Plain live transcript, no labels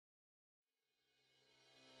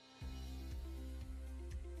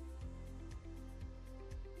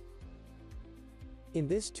In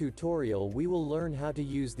this tutorial we will learn how to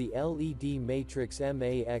use the LED Matrix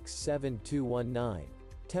MAX7219,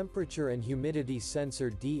 temperature and humidity sensor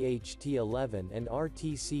DHT11 and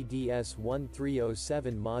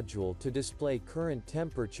RTCDS1307 module to display current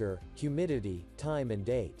temperature, humidity, time and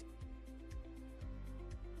date.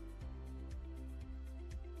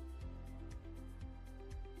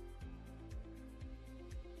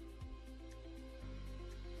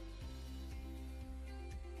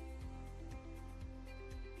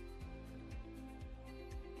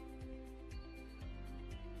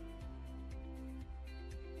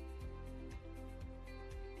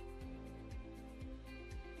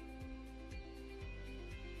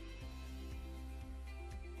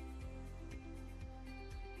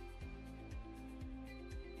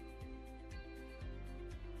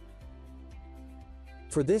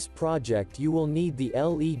 For this project you will need the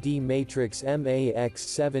LED Matrix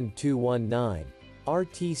MAX7219,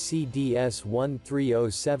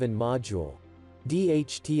 RTCDS1307 module,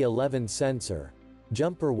 DHT11 sensor,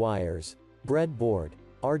 jumper wires, breadboard,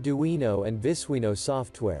 Arduino and Visuino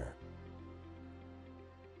software.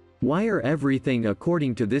 Wire everything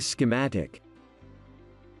according to this schematic.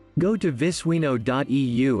 Go to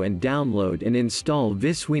visuino.eu and download and install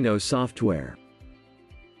Visuino software.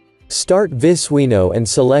 Start Visuino and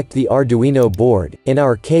select the Arduino board, in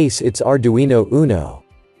our case it's Arduino Uno.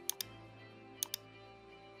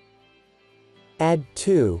 Add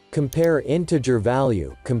 2, compare integer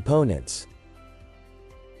value, components.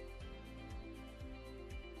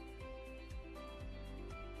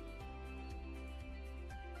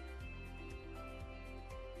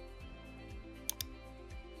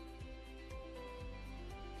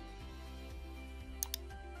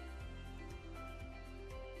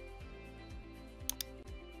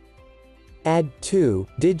 Add 2,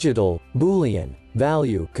 digital, boolean,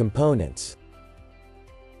 value, components.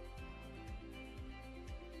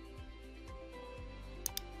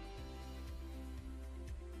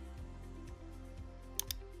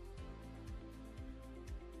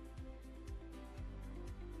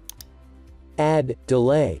 Add,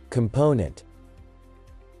 delay, component.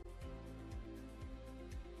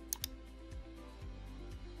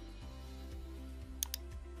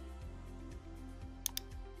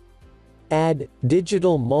 Add,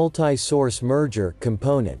 digital multi-source merger,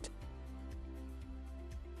 component.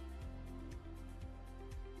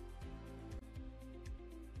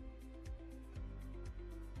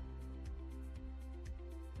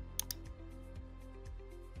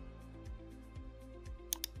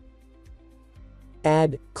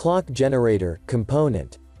 Add, clock generator,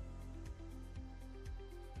 component.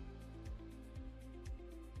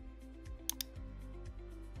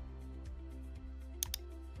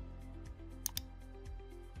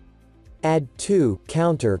 Add 2,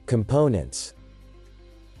 counter, components.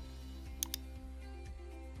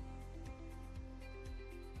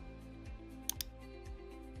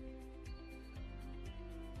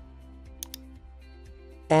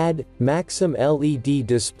 Add, Maxim LED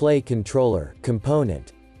display controller,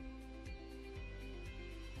 component.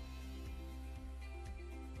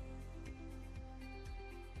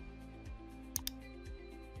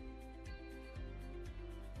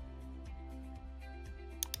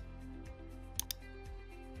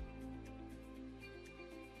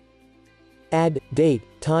 Add, date,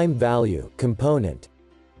 time value, component.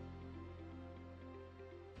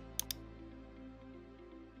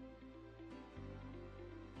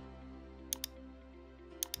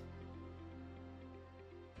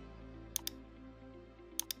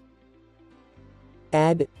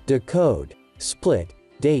 Add, decode, split,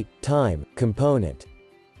 date, time, component.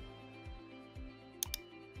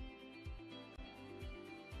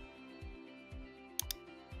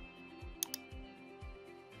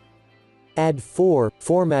 Add 4,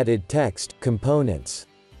 formatted text, components.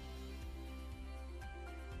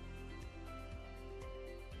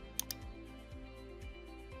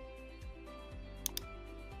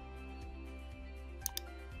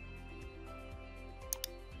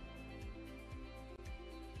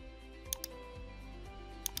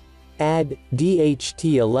 Add,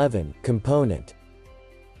 DHT11, component.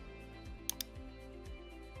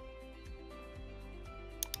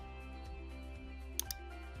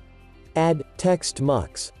 Add, text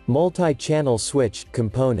mux, multi-channel switch,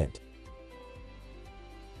 component.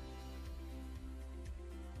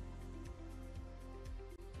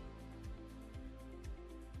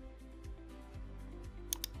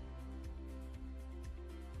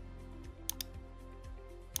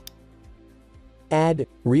 Add,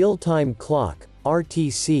 real-time clock,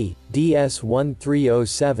 RTC,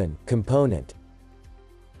 DS1307, component.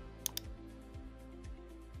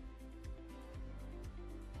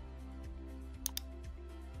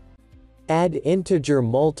 Add integer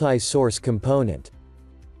multi-source component.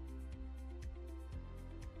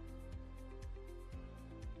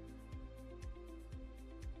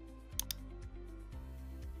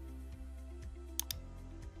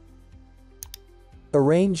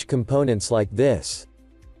 Arrange components like this.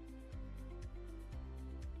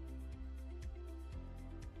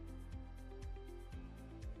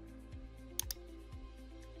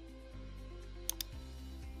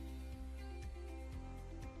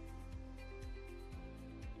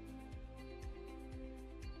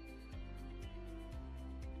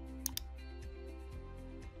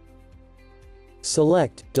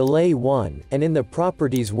 Select Delay 1 and in the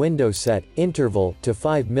Properties window set interval to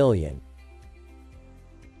 5 million.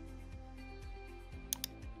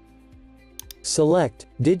 Select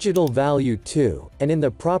Digital Value 2 and in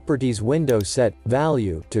the Properties window set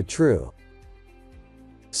Value to True.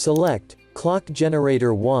 Select Clock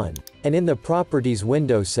Generator 1 and in the Properties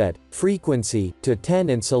window set Frequency to 10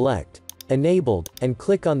 and select Enabled and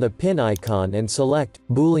click on the pin icon and select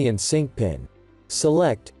Boolean Sync Pin.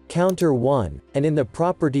 Select Counter 1 and in the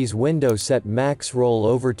Properties window set Max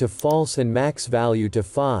Rollover to False and Max Value to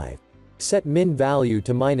 5. Set Min Value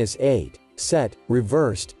to -8. Set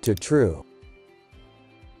Reversed to True.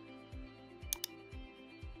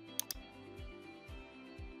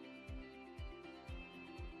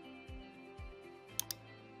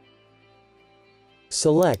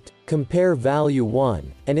 Select Compare Value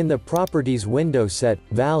 1 and in the Properties window set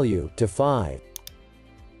Value to 5.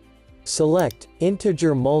 Select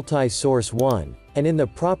Integer Multi-Source 1 and in the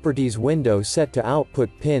Properties window set to Output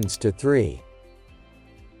Pins to 3.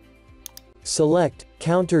 Select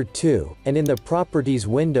Counter 2 and in the Properties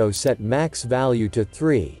window set Max Value to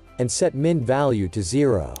 3 and set Min Value to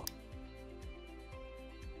 0.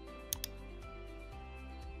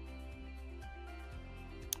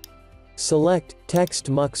 Select Text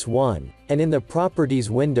Mux 1 and in the Properties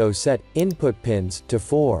window set Input Pins to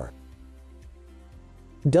 4.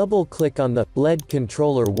 Double-click on the LED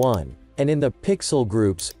Controller 1 and in the Pixel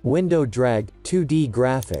Groups window drag 2D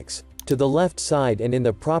Graphics to the left side and in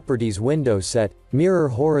the Properties window set Mirror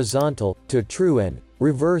Horizontal to True and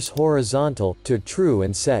Reverse Horizontal to True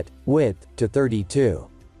and set Width to 32.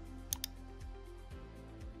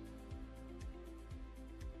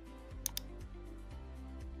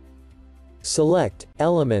 Select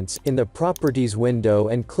Elements in the Properties window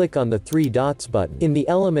and click on the 3 dots button. In the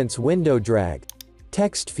Elements window drag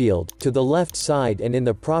Text field to the left side and in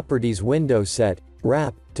the Properties window set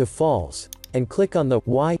Wrap to False and click on the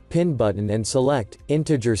Y Pin button and select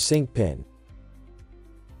Integer Sync Pin.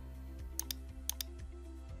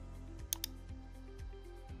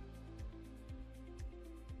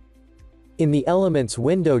 In the Elements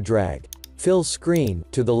window drag Fill Screen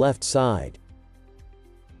to the left side.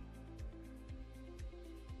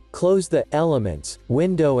 Close the Elements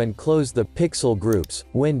window and close the Pixel Groups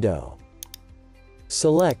window.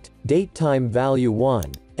 Select Datetime Value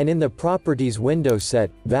 1 and in the Properties window set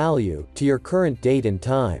Value to your current date and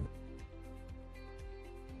time.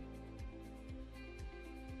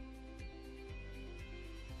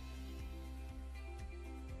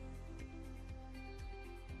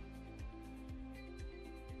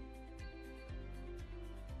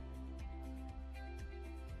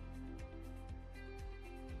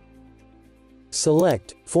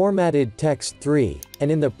 Select Formatted Text 3 and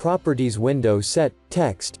in the Properties window set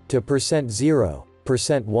Text to %0,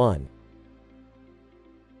 %1.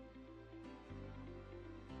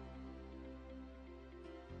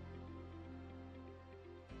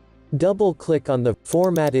 Double-click on the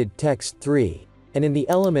Formatted Text 3 and in the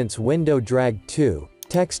Elements window drag 2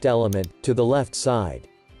 text element to the left side.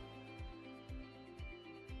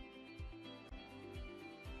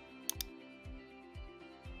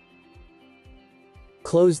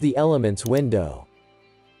 Close the Elements window.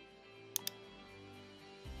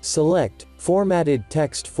 Select Formatted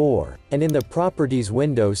Text 4 and in the Properties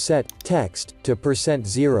window set Text to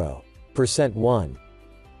 %0, %1.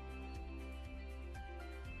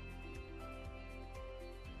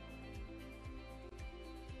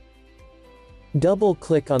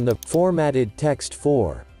 Double-click on the Formatted Text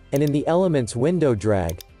 4 and in the Elements window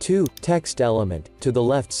drag 2 text element to the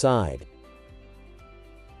left side.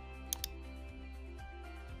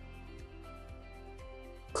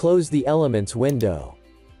 Close the Elements window.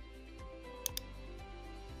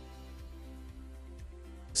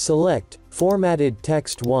 Select Formatted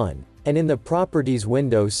Text 1 and in the Properties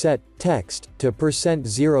window set Text to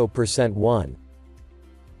 %0, %1.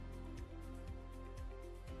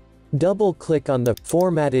 Double-click on the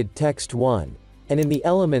Formatted Text 1 and in the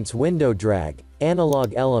Elements window drag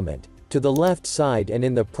Analog Element to the left side and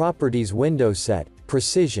in the Properties window set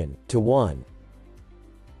precision to 1.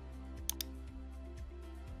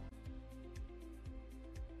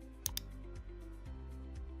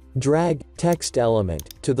 Drag text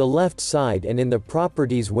element to the left side and in the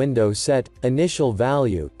Properties window set initial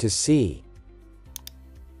value to C.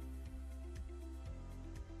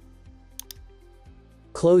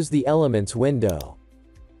 Close the Elements window.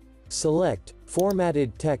 Select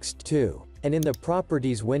Formatted Text to, and in the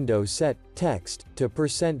Properties window set text to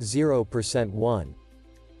 %0%1.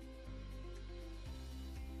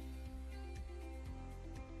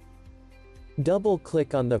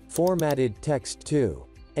 Double-click on the Formatted Text to,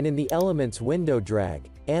 and in the Elements window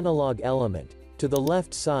drag Analog Element to the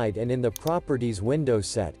left side and in the Properties window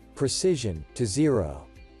set Precision to 0.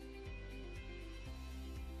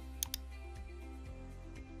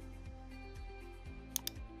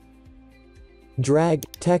 Drag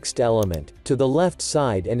text element to the left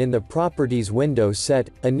side and in the Properties window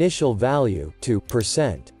set initial value to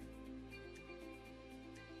 %.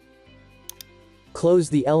 Close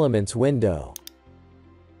the Elements window.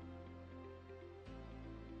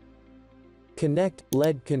 Connect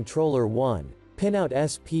LED controller 1, pinout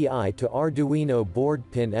SPI to Arduino board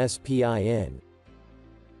pin SPI in.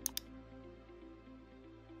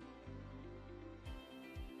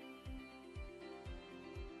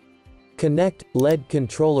 Connect LED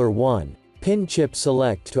controller 1, pin chip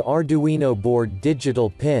select to Arduino board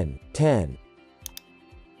digital pin 10.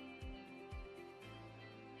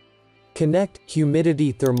 Connect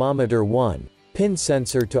humidity thermometer 1, pin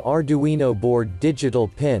sensor to Arduino board digital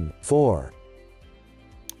pin 4.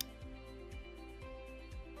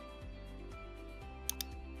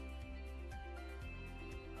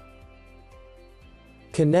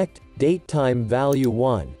 Connect datetime value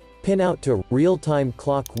 1, pin out to real-time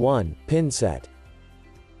clock 1, pin set.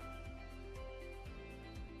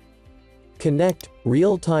 Connect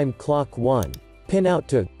real-time clock 1, pin out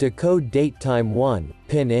to decode datetime 1,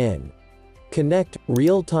 pin in. Connect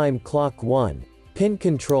real-time clock 1, pin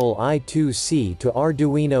control I2C to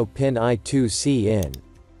Arduino pin I2C in.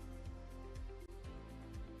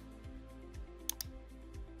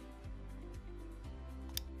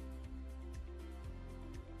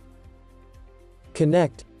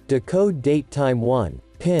 Connect decode datetime 1,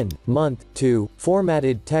 pin, month, to,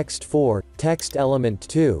 formatted text 4, text element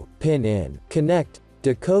 2, pin in. Connect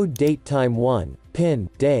decode datetime 1, pin,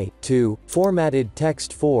 day, to, formatted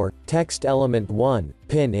text 4, text element 1,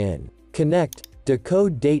 pin in. Connect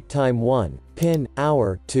decode datetime 1, pin,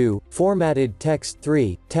 hour, to, formatted text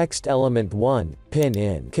 3, text element 1, pin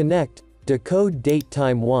in. Connect decode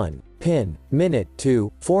datetime 1, pin, minute,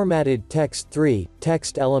 to, formatted text 3,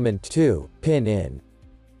 text element 2, pin in.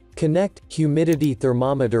 Connect humidity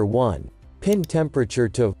thermometer 1, pin temperature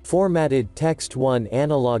to, formatted text 1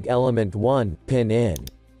 analog element 1, pin in.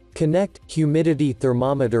 Connect humidity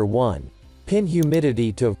thermometer 1, pin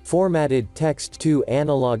humidity to, formatted text 2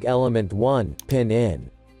 analog element 1, pin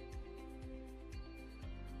in.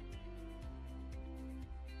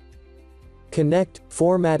 Connect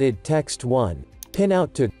formatted text 1, pin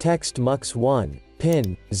out to text mux 1,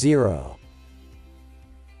 pin 0.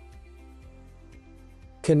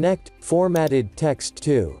 Connect formatted text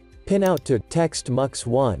 2, pin out to text mux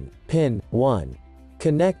 1, pin 1.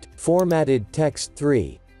 Connect formatted text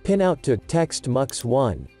 3, pin out to text mux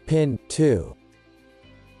 1, pin 2.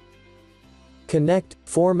 Connect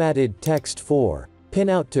formatted text 4, pin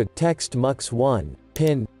out to text mux 1,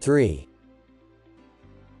 pin 3.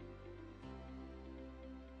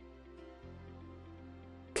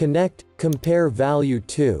 Connect compare value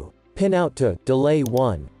 2, pin out to delay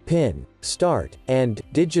 1, pin start, and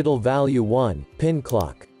digital value 1, pin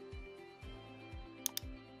clock.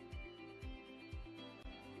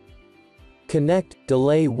 Connect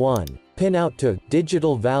delay 1, pin out to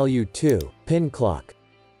digital value 2, pin clock.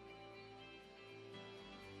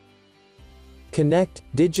 Connect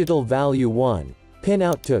digital value 1, pin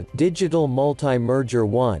out to digital multi-merger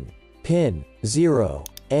 1, pin 0,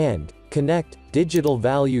 and connect digital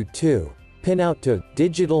value 2, pin out to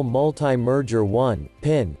digital multi-merger 1,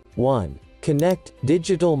 pin 1. Connect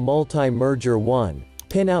digital multi-merger 1,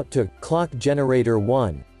 pin out to clock generator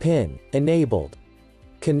 1, pin enabled.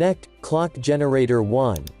 Connect clock generator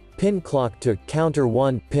 1, pin clock to counter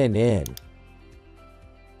 1, pin in.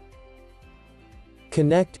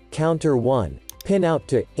 Connect counter 1, pin out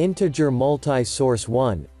to integer multi-source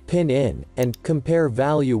 1, pin in, and compare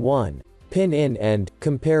value 1, pin in and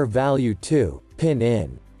compare value 2, pin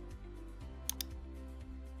in.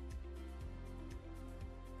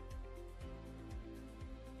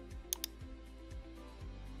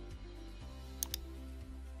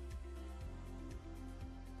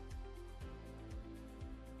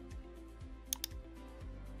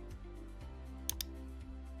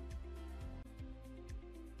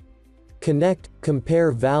 Connect,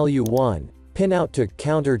 compare value 1, pin out to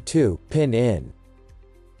counter 2, pin in.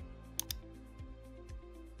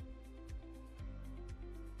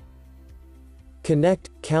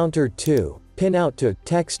 Connect, counter 2, pin out to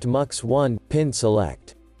text mux 1, pin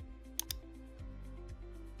select.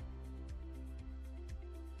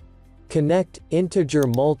 Connect, integer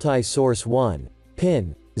multi-source 1,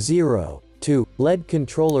 pin 0, to LED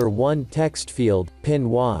controller 1 text field, pin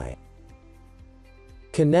Y.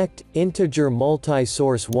 Connect, integer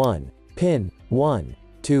multi-source 1, pin 1,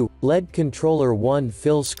 to LED controller 1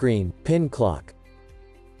 fill screen, pin clock.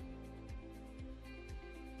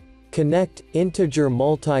 Connect, integer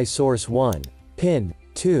multi-source 1, pin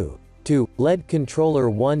 2, to LED controller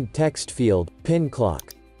 1 text field, pin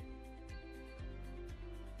clock.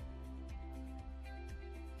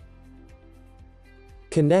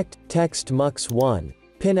 Connect, text mux 1,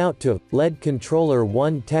 pin out to LED controller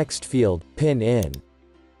 1 text field, pin in.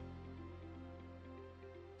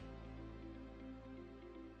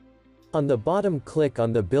 On the bottom, click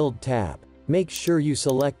on the Build tab. Make sure you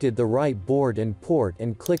selected the right board and port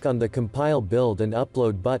and click on the Compile Build and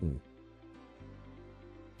Upload button.